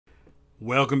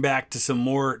Welcome back to some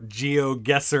more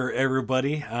Geoguessr,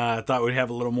 everybody. I thought we'd have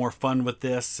a little more fun with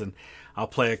this, and I'll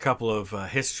play a couple of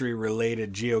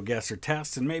history-related Geoguessr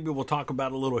tests, and maybe we'll talk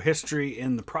about a little history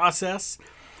in the process.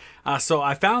 So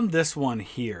I found this one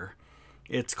here.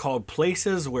 It's called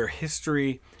Places Where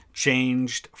History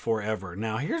Changed Forever.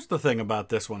 Now, here's the thing about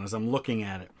this one as I'm looking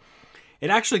at it. It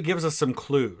actually gives us some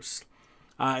clues.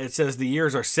 It says the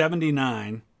years are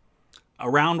 79,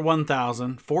 around 1000,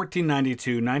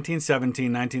 1492,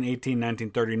 1917, 1918,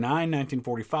 1939,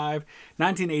 1945,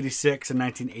 1986, and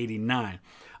 1989.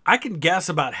 I can guess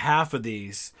about half of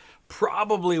these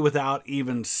probably without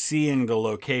even seeing the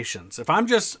locations. I'm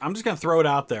just going to throw it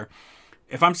out there.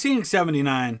 If I'm seeing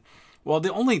 79, well,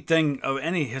 the only thing of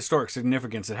any historic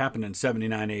significance that happened in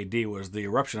 79 AD was the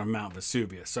eruption of Mount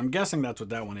Vesuvius. So I'm guessing that's what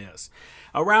that one is.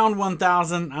 Around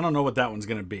 1000, I don't know what that one's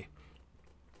going to be.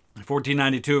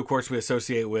 1492, of course, we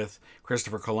associate with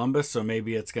Christopher Columbus, so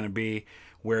maybe it's going to be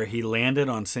where he landed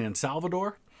on San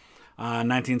Salvador.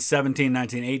 1917,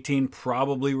 1918,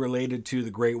 probably related to the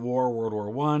Great War, World War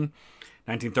I.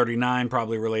 1939,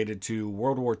 probably related to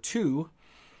World War II.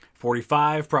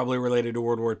 45, probably related to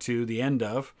World War II, the end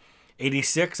of.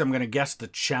 86, I'm going to guess the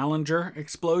Challenger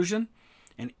explosion.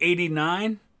 And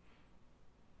 89,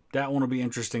 that one will be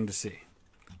interesting to see.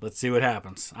 Let's see what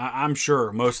happens. I'm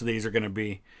sure most of these are going to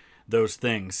be those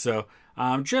things. So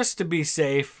just to be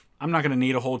safe, I'm not going to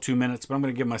need a whole 2 minutes, but I'm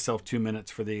going to give myself 2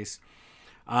 minutes for these.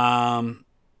 That's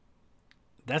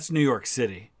New York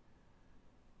City.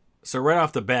 So right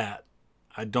off the bat,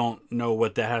 I don't know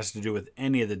what that has to do with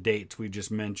any of the dates we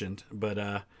just mentioned.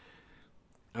 But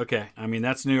okay, I mean,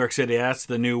 that's New York City. That's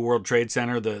the new World Trade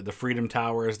Center, the Freedom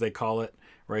Tower, as they call it,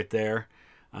 right there.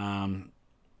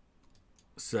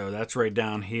 So that's right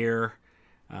down here.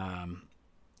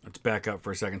 Let's back up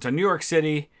for a second. So New York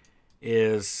City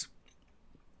is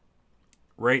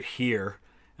right here.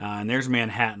 And there's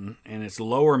Manhattan. And it's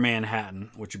lower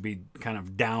Manhattan, which would be kind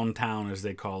of downtown, as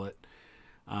they call it.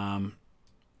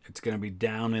 It's going to be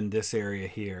down in this area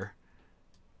here.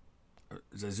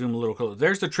 As I zoom a little closer,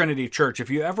 there's the Trinity Church.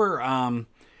 If you've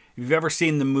ever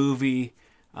seen the movie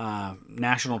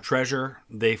National Treasure,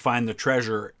 they find the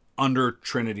treasure under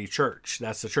Trinity Church.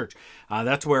 That's the church.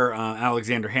 That's where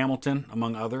Alexander Hamilton,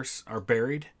 among others, are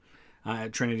buried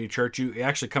at Trinity Church. You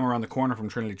actually come around the corner from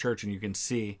Trinity Church and you can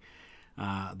see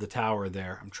the tower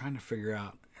there. I'm trying to figure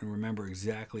out and remember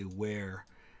exactly where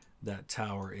that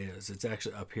tower is. It's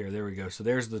actually up here. There we go. So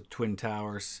there's the Twin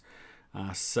Towers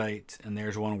site, and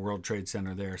there's one World Trade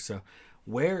Center there. So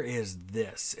where is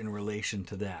this in relation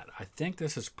to that? I think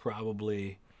this is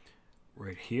probably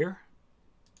right here.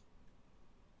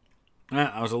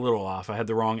 I was a little off. I had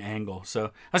the wrong angle.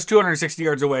 So that's 260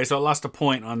 yards away, so I lost a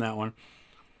point on that one.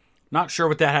 Not sure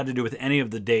what that had to do with any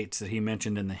of the dates that he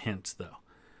mentioned in the hints, though.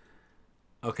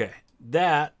 Okay,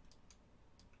 that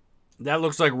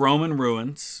looks like Roman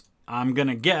ruins. I'm going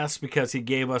to guess because he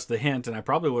gave us the hint, and I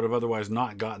probably would have otherwise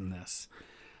not gotten this.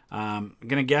 I'm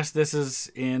going to guess this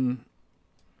is in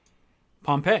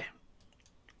Pompeii.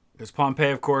 Because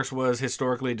Pompeii, of course, was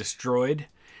historically destroyed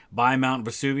by Mount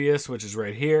Vesuvius, which is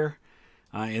right here.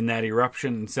 In that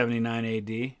eruption in 79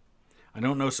 AD. I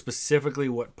don't know specifically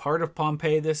what part of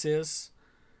Pompeii this is,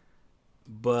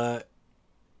 but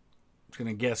I'm going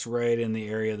to guess right in the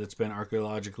area that's been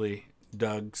archaeologically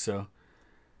dug. So,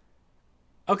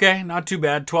 okay, not too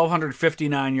bad.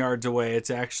 1,259 yards away. It's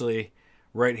actually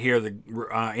right here, the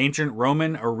ancient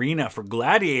Roman arena for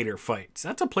gladiator fights.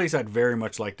 That's a place I'd very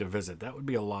much like to visit. That would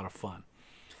be a lot of fun.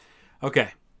 Okay.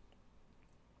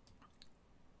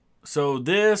 So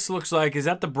this looks like, is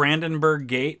that the Brandenburg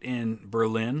Gate in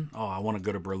Berlin? Oh, I want to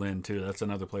go to Berlin too. That's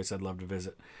another place I'd love to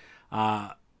visit.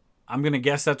 I'm going to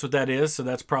guess that's what that is. So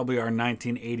that's probably our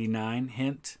 1989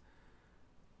 hint.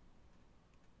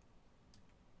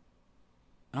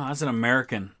 Oh, that's an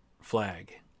American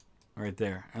flag right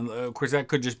there. And of course, that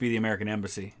could just be the American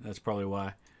Embassy. That's probably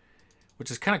why. Which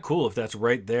is kind of cool if that's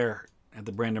right there at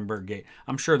the Brandenburg Gate.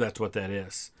 I'm sure that's what that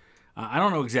is. I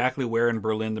don't know exactly where in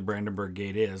Berlin the Brandenburg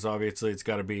Gate is. Obviously, it's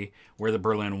got to be where the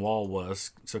Berlin Wall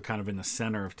was, so kind of in the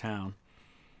center of town.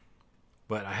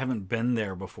 But I haven't been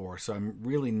there before, so I'm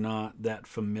really not that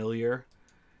familiar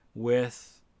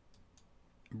with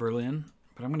Berlin.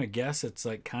 But I'm going to guess it's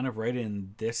like kind of right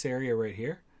in this area right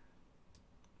here.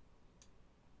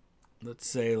 Let's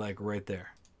say like right there.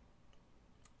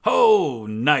 Oh,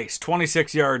 nice.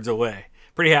 26 yards away.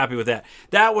 Pretty happy with that.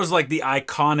 That was like the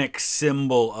iconic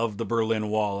symbol of the Berlin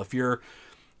Wall. If you're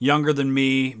younger than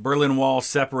me, Berlin Wall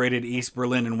separated East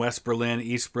Berlin and West Berlin.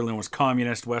 East Berlin was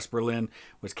communist. West Berlin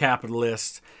was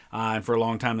capitalist. And for a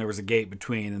long time, there was a gate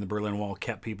between, and the Berlin Wall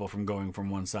kept people from going from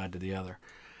one side to the other.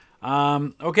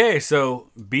 Okay, so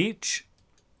beach.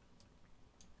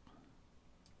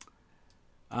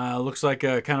 Looks like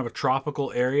a kind of a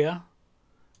tropical area.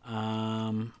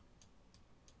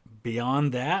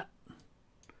 Beyond that,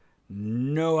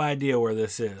 no idea where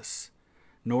this is.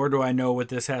 Nor do I know what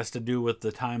this has to do with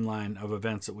the timeline of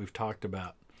events that we've talked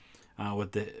about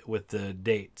with the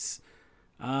dates.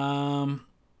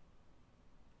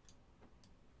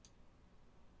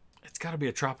 It's got to be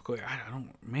a tropical area.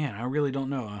 I really don't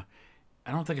know.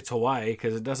 I don't think it's Hawaii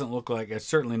because it doesn't look like it's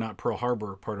certainly not Pearl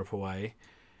Harbor part of Hawaii.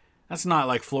 That's not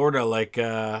like Florida, like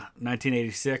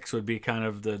 1986 would be kind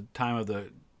of the time of the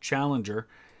Challenger.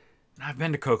 I've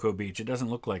been to Cocoa Beach. It doesn't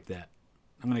look like that.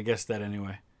 I'm going to guess that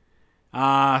anyway.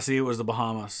 See, it was the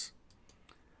Bahamas.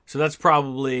 So that's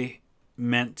probably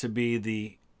meant to be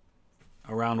the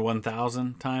around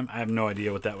 1000 time. I have no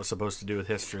idea what that was supposed to do with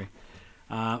history.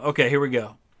 Okay, here we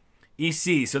go.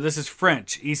 EC. So this is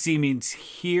French. EC means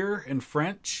here in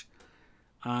French.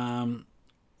 So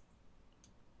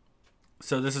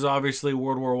this is obviously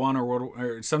World War I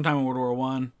or sometime in World War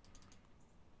I.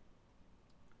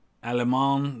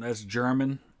 Allemand, that's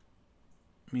German.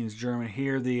 Means German.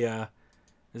 Here,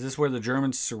 is this where the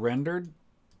Germans surrendered?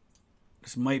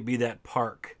 This might be that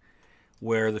park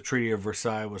where the Treaty of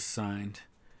Versailles was signed.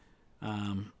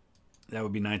 That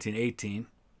would be 1918.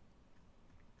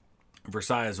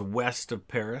 Versailles is west of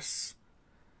Paris.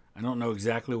 I don't know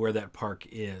exactly where that park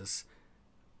is,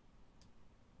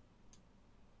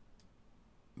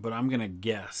 but I'm going to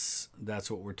guess that's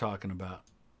what we're talking about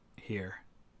here.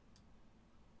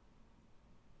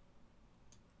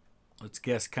 Let's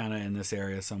guess kind of in this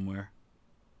area somewhere.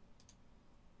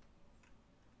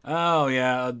 Oh,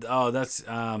 yeah. Oh, that's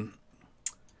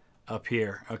up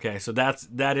here. Okay, so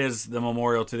that is the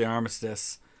memorial to the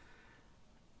armistice.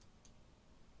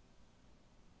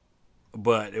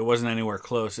 But it wasn't anywhere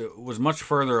close. It was much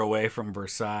further away from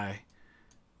Versailles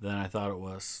than I thought it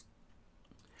was.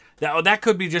 That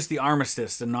could be just the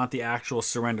armistice and not the actual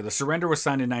surrender. The surrender was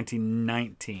signed in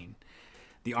 1919.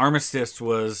 The armistice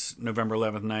was November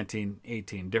 11th,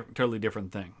 1918. Totally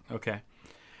different thing. Okay.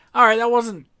 All right, that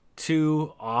wasn't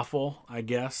too awful, I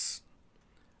guess.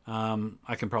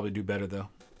 I can probably do better, though.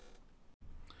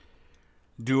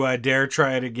 Do I dare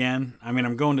try it again? I mean,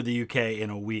 I'm going to the UK in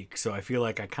a week, so I feel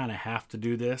like I kind of have to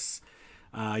do this.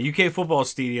 UK football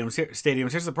stadiums.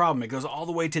 Here's the problem. It goes all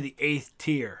the way to the 8th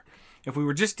tier. If we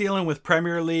were just dealing with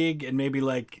Premier League and maybe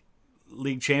like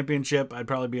League Championship, I'd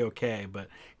probably be okay. But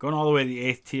going all the way to the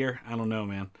 8th tier, I don't know,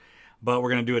 man. But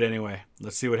we're going to do it anyway.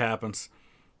 Let's see what happens.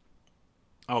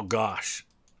 Oh, gosh.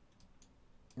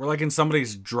 We're like in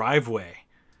somebody's driveway.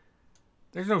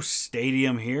 There's no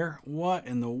stadium here. What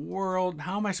in the world?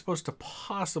 How am I supposed to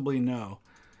possibly know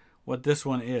what this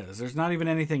one is? There's not even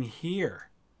anything here.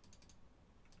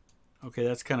 Okay,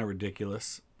 that's kind of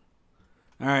ridiculous.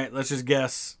 All right, let's just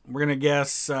guess. We're going to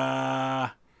guess...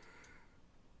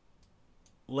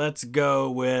 let's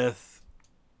go with...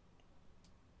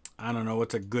 I don't know.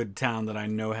 What's a good town that I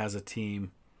know has a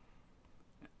team?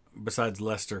 Besides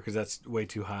Leicester, because that's way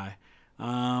too high.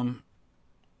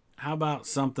 How about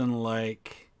something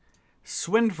like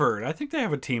Swinford? I think they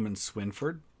have a team in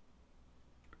Swinford.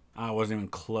 I wasn't even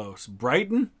close.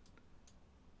 Brighton?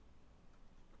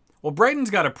 Well, Brighton's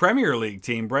got a Premier League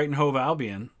team, Brighton Hove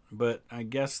Albion, but I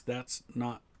guess that's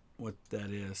not what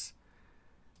that is.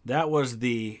 That was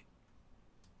the...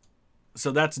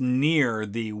 So that's near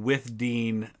the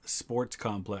Withdean Sports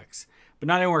Complex, but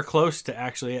not anywhere close to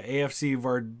actually AFC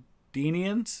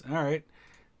Vardinians. All right.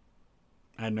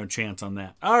 I had no chance on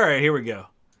that. All right, here we go.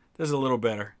 This is a little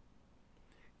better.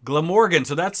 Glamorgan.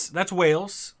 So that's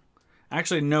Wales. I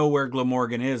actually know where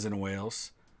Glamorgan is in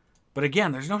Wales. But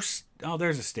again, there's no... Oh,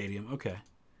 there's a stadium. Okay.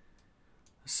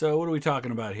 So what are we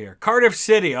talking about here? Cardiff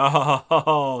City.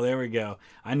 Oh, there we go.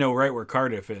 I know right where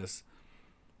Cardiff is.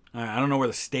 All right, I don't know where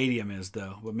the stadium is,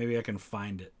 though. But maybe I can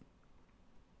find it.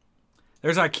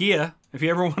 There's IKEA. If you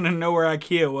ever want to know where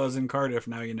IKEA was in Cardiff,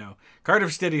 now you know.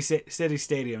 Cardiff City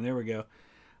Stadium. There we go.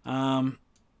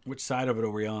 Which side of it are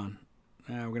we on?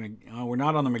 We're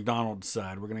not on the McDonald's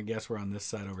side. We're gonna guess we're on this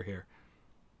side over here.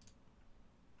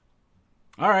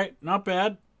 All right, not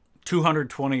bad.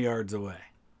 220 yards away.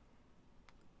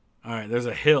 All right, there's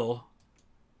a hill,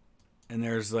 and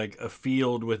there's like a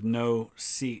field with no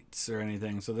seats or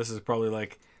anything. So this is probably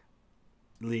like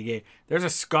League A. There's a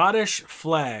Scottish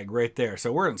flag right there.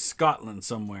 So we're in Scotland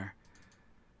somewhere.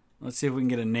 Let's see if we can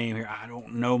get a name here. I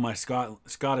don't know my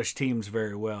Scottish teams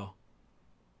very well.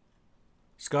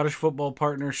 Scottish Football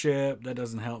Partnership. That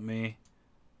doesn't help me.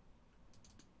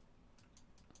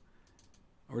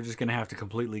 We're just going to have to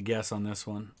completely guess on this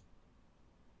one.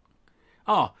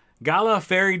 Oh, Gala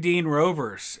Ferrydean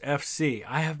Rovers FC.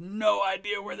 I have no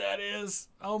idea where that is.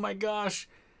 Oh my gosh.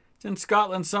 It's in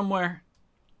Scotland somewhere.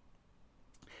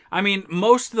 I mean,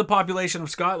 most of the population of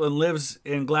Scotland lives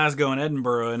in Glasgow and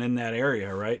Edinburgh and in that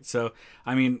area, right? So,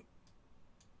 I mean,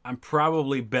 I'm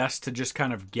probably best to just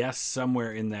kind of guess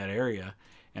somewhere in that area,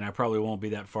 and I probably won't be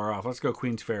that far off. Let's go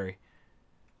Queens Ferry.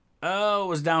 Oh, it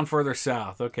was down further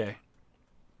south. Okay.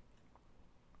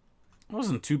 It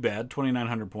wasn't too bad.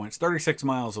 2,900 points. 36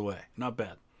 miles away. Not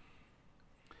bad.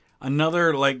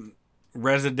 Another,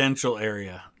 residential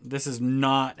area. This is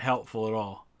not helpful at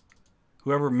all.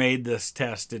 Whoever made this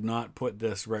test did not put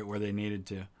this right where they needed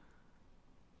to.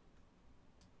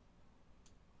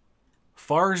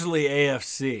 Farsley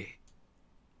AFC.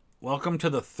 Welcome to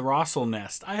the Throstle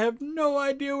Nest. I have no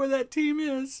idea where that team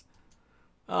is.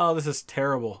 Oh, this is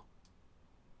terrible.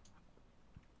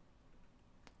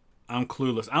 I'm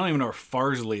clueless. I don't even know where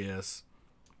Farsley is.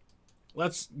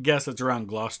 Let's guess it's around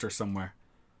Gloucester somewhere.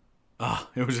 Oh,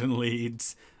 it was in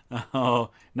Leeds.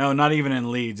 Oh, no, not even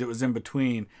in Leeds. It was in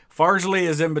between. Farsley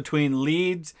is in between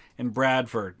Leeds and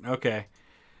Bradford. Okay.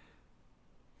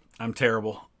 I'm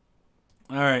terrible.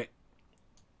 All right.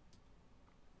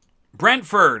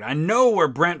 Brentford. I know where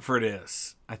Brentford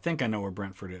is. I think I know where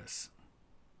Brentford is.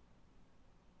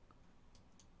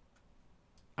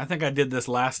 I think I did this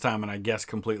last time and I guessed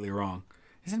completely wrong.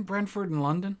 Isn't Brentford in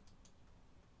London?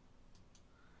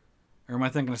 Or am I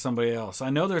thinking of somebody else? I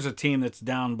know there's a team that's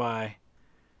down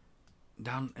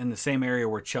in the same area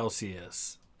where Chelsea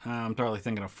is. I'm probably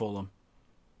thinking of Fulham.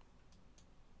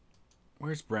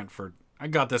 Where's Brentford? I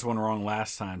got this one wrong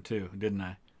last time too, didn't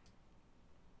I?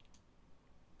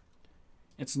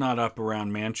 It's not up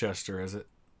around Manchester, is it?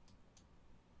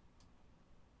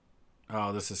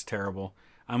 Oh, this is terrible.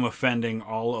 I'm offending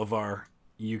all of our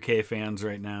UK fans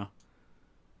right now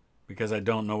because I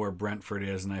don't know where Brentford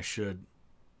is, and I should.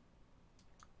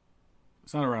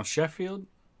 It's not around Sheffield?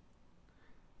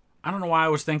 I don't know why I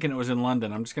was thinking it was in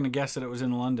London. I'm just going to guess that it was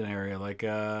in the London area, like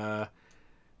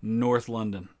North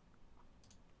London.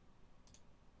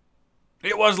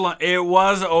 It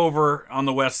was over on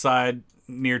the west side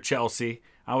near Chelsea.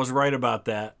 I was right about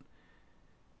that.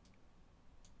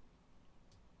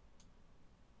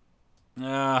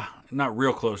 Not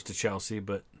real close to Chelsea,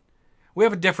 but we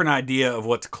have a different idea of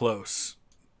what's close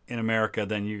in America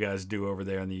than you guys do over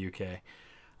there in the UK.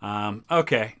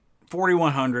 Okay,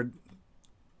 4,100.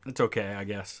 That's okay, I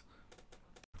guess.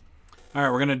 All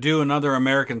right, we're going to do another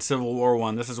American Civil War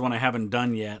one. This is one I haven't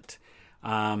done yet.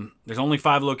 There's only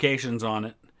 5 locations on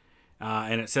it,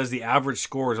 and it says the average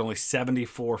score is only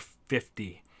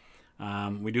 7450.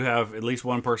 We do have at least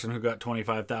one person who got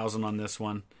 25,000 on this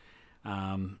one.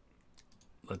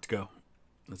 Let's go.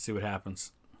 Let's see what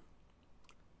happens.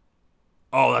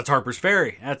 Oh, that's Harper's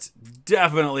Ferry. That's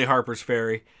definitely Harper's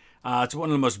Ferry. It's one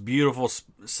of the most beautiful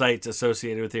sites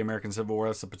associated with the American Civil War.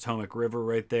 That's the Potomac River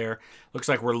right there. Looks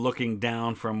like we're looking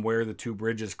down from where the 2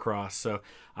 bridges cross. So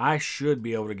I should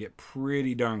be able to get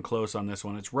pretty darn close on this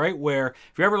one. It's right where,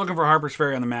 if you're ever looking for Harper's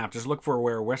Ferry on the map, just look for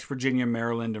where West Virginia,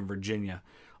 Maryland, and Virginia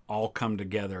all come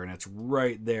together. And it's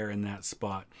right there in that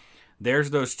spot.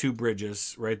 There's those 2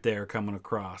 bridges right there coming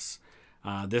across.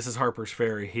 This is Harper's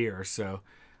Ferry here. So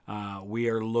we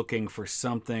are looking for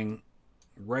something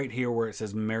right here where it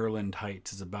says Maryland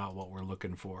Heights is about what we're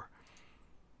looking for.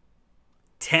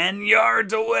 10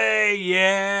 yards away.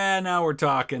 Yeah, now we're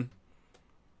talking.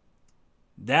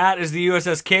 That is the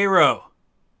USS Cairo.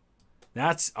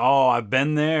 I've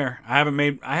been there. I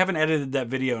haven't edited that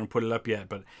video and put it up yet,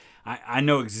 but I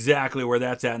know exactly where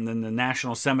that's at. And then the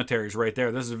National Cemetery is right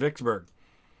there. This is Vicksburg.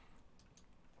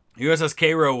 USS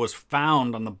Cairo was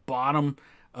found on the bottom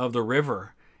of the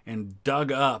river and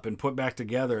dug up and put back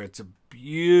together. It's a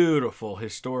beautiful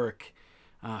historic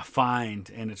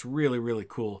find, and it's really, really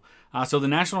cool. So the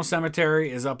National Cemetery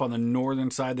is up on the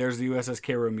northern side. There's the USS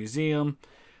Cairo Museum.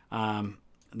 The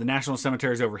National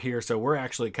Cemetery is over here, so we're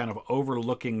actually kind of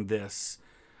overlooking this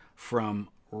from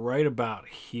right about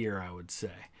here, I would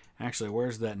say. Actually,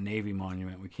 where's that Navy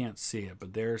monument? We can't see it,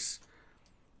 but there's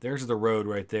the road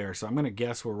right there. So I'm going to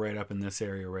guess we're right up in this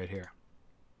area right here.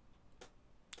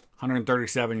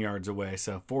 137 yards away,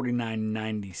 so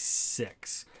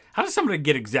 49.96. How does somebody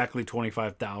get exactly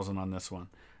 25,000 on this one?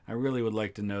 I really would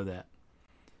like to know that.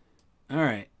 All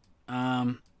right.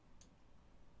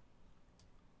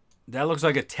 That looks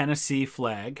like a Tennessee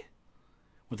flag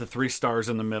with the 3 stars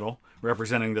in the middle,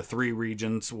 representing the 3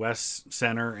 regions, west,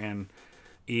 center, and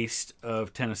east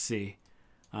of Tennessee.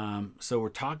 So we're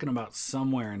talking about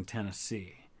somewhere in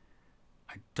Tennessee.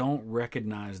 I don't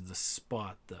recognize the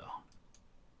spot, though.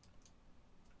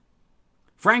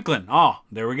 Franklin. Oh,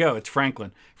 there we go. It's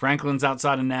Franklin. Franklin's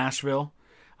outside of Nashville.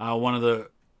 One of the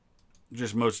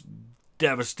just most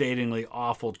devastatingly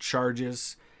awful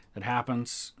charges that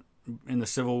happens in the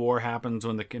Civil War happens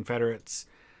when the Confederates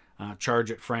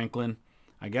charge at Franklin.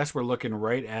 I guess we're looking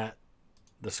right at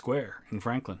the square in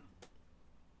Franklin.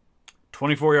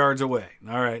 24 yards away.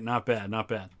 All right, not bad, not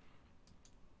bad.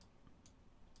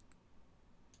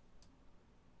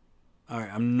 All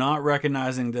right, I'm not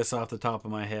recognizing this off the top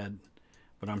of my head,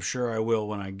 but I'm sure I will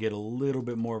when I get a little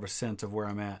bit more of a sense of where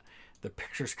I'm at. The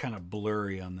picture's kind of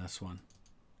blurry on this one.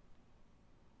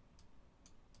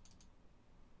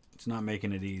 It's not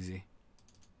making it easy.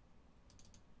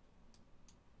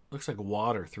 Looks like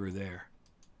water through there.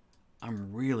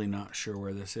 I'm really not sure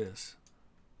where this is.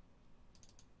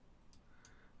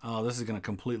 Oh, this is going to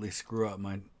completely screw up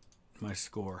my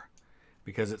score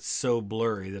because it's so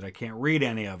blurry that I can't read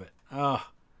any of it. Oh.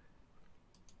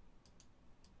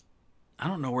 I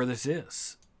don't know where this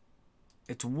is.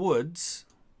 It's woods.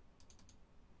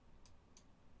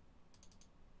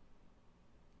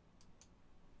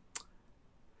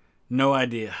 No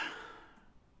idea.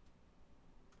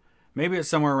 Maybe it's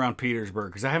somewhere around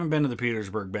Petersburg, because I haven't been to the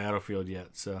Petersburg battlefield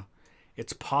yet, so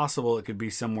it's possible it could be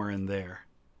somewhere in there.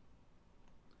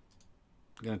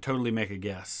 I'm going to totally make a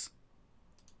guess.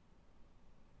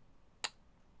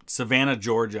 Savannah,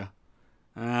 Georgia.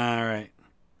 All right.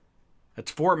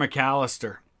 It's Fort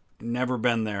McAllister. Never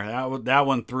been there. That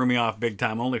one threw me off big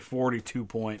time. Only 42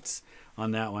 points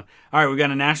on that one. All right, we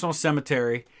got a national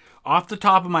cemetery. Off the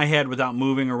top of my head, without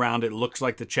moving around, it looks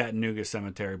like the Chattanooga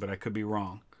Cemetery, but I could be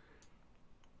wrong.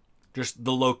 Just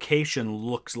the location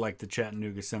looks like the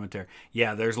Chattanooga Cemetery.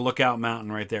 Yeah, there's Lookout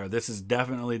Mountain right there. This is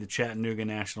definitely the Chattanooga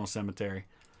National Cemetery.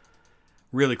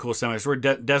 Really cool cemetery. It's where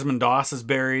Desmond Doss is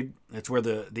buried. It's where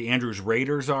the Andrews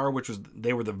Raiders are,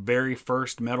 they were the very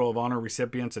first Medal of Honor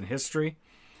recipients in history.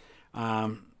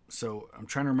 So I'm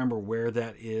trying to remember where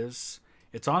that is.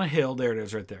 It's on a hill. There it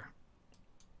is right there.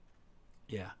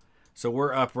 Yeah. So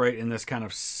we're up right in this kind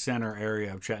of center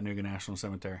area of Chattanooga National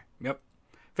Cemetery. Yep.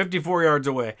 54 yards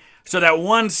away. So that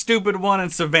one stupid one in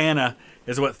Savannah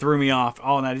is what threw me off.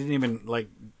 Oh, and I didn't even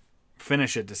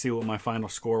finish it to see what my final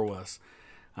score was.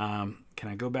 Can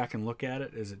I go back and look at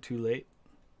it? Is it too late?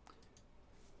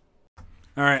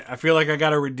 All right. I feel like I got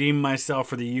to redeem myself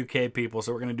for the UK people.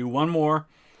 So we're going to do one more.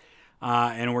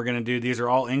 And we're going to do, these are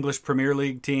all English Premier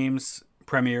League teams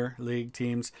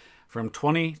from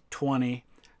 2020,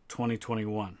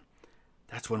 2021.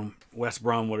 That's when West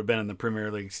Brom would have been in the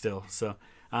Premier League still. So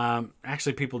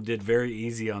actually people did very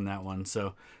easy on that one.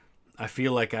 So I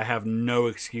feel like I have no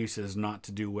excuses not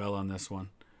to do well on this one,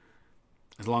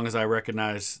 as long as I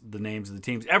recognize the names of the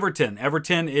teams. Everton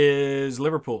is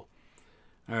Liverpool.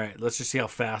 All right, let's just see how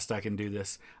fast I can do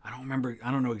this. I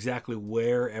don't know exactly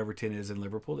where Everton is in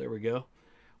Liverpool. There we go.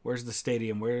 Where's the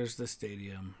stadium? Where's the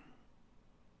stadium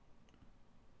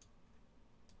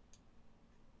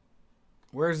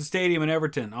in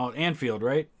Everton? Oh, Anfield,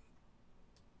 right?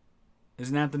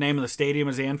 Isn't that the name of the stadium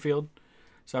is Anfield?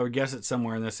 So I would guess it's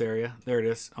somewhere in this area. There it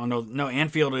is. Oh, no,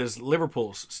 Anfield is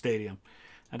Liverpool's stadium.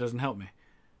 That doesn't help me.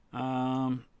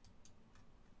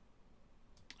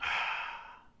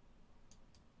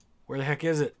 Where the heck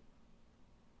is it?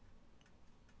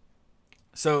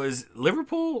 So is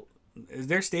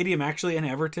their stadium actually in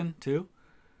Everton too?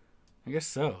 I guess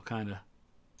so, kind of.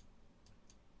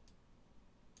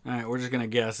 All right, we're just going to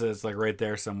guess that it's right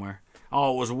there somewhere.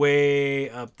 Oh, it was way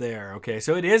up there. Okay,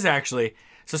 so it is actually...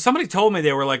 So somebody told me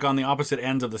they were on the opposite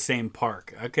ends of the same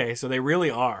park. Okay, so they really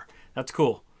are. That's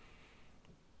cool.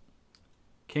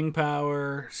 King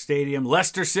Power Stadium,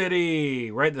 Leicester City,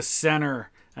 right in the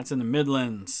center. That's in the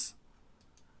Midlands.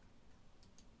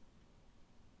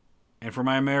 And for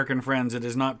my American friends, it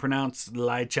is not pronounced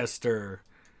Leicester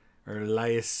or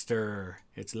Leicester.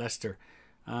 It's Leicester.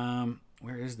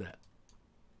 Where is that?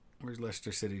 Where's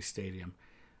Leicester City Stadium?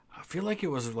 I feel like it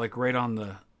was right on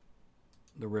the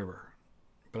river,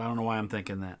 but I don't know why I'm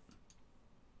thinking that.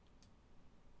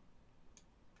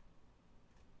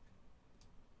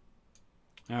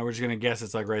 We're just gonna guess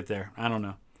it's right there. I don't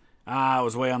know. It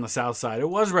was way on the south side. It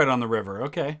was right on the river.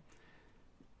 Okay.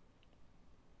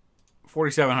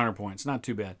 4,700 points. Not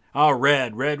too bad. Oh,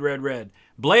 red.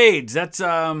 Blades. That's is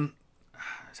that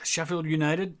Sheffield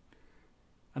United?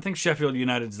 I think Sheffield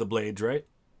United's the Blades, right?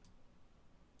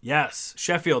 Yes,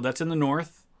 Sheffield. That's in the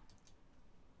north.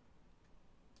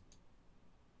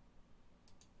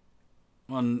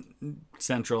 Well,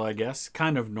 central, I guess.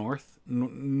 Kind of north.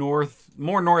 North,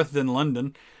 more north than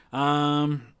London.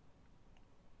 Why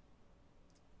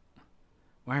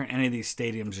aren't any of these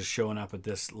stadiums just showing up at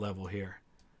this level here?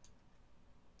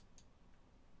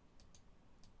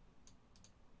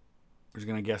 We're just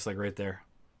going to guess like right there.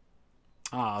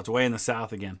 Ah, it's way in the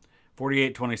south again.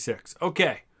 48-26.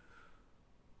 Okay.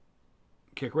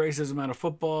 Kick racism out of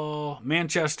football.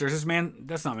 Manchester. Is this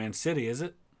that's not Man City, is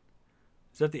it?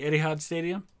 Is that the Etihad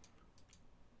Stadium?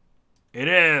 It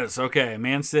is. Okay,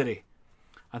 Man City.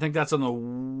 I think that's on the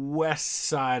west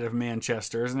side of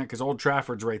Manchester, isn't it? Because Old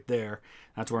Trafford's right there.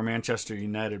 That's where Manchester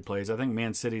United plays. I think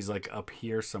Man City's like up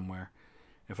here somewhere,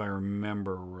 if I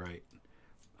remember right.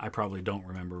 I probably don't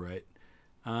remember right.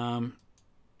 I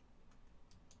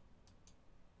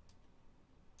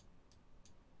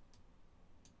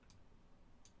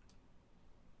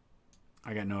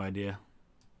got no idea.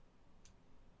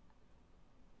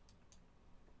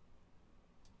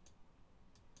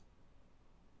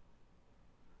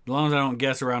 As long as I don't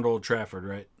guess around Old Trafford,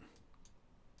 right?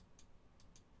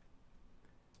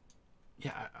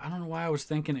 Yeah, I don't know why I was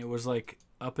thinking it was like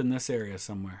up in this area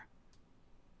somewhere.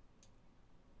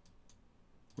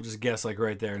 We'll just guess like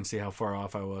right there and see how far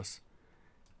off I was.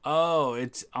 Oh,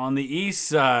 it's on the east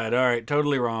side. All right,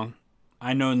 totally wrong.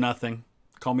 I know nothing.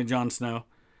 Call me Jon Snow.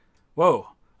 Whoa.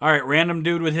 All right, random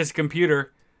dude with his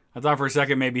computer. I thought for a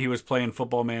second maybe he was playing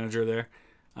Football Manager there.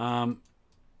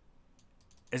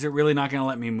 Is it really not going to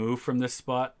let me move from this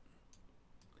spot?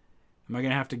 Am I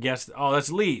going to have to guess? Oh,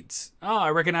 that's Leeds. Oh, I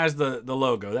recognize the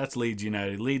logo. That's Leeds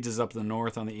United. Leeds is up in the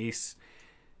north on the east.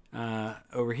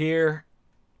 Over here.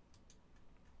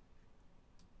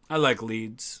 I like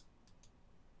Leeds.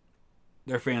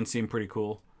 Their fans seem pretty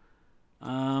cool.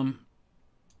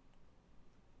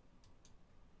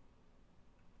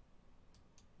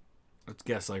 Let's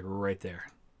guess like right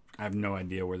there. I have no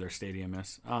idea where their stadium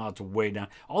is. Oh, it's way down.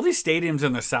 All these stadiums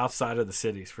in the south side of the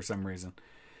cities for some reason.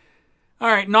 All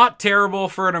right, not terrible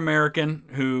for an American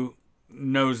who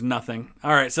knows nothing.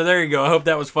 All right, so there you go. I hope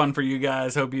that was fun for you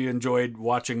guys. Hope you enjoyed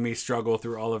watching me struggle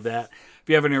through all of that. If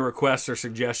you have any requests or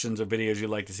suggestions of videos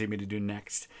you'd like to see me to do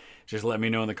next, just let me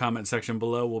know in the comment section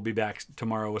below. We'll be back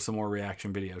tomorrow with some more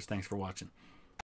reaction videos. Thanks for watching.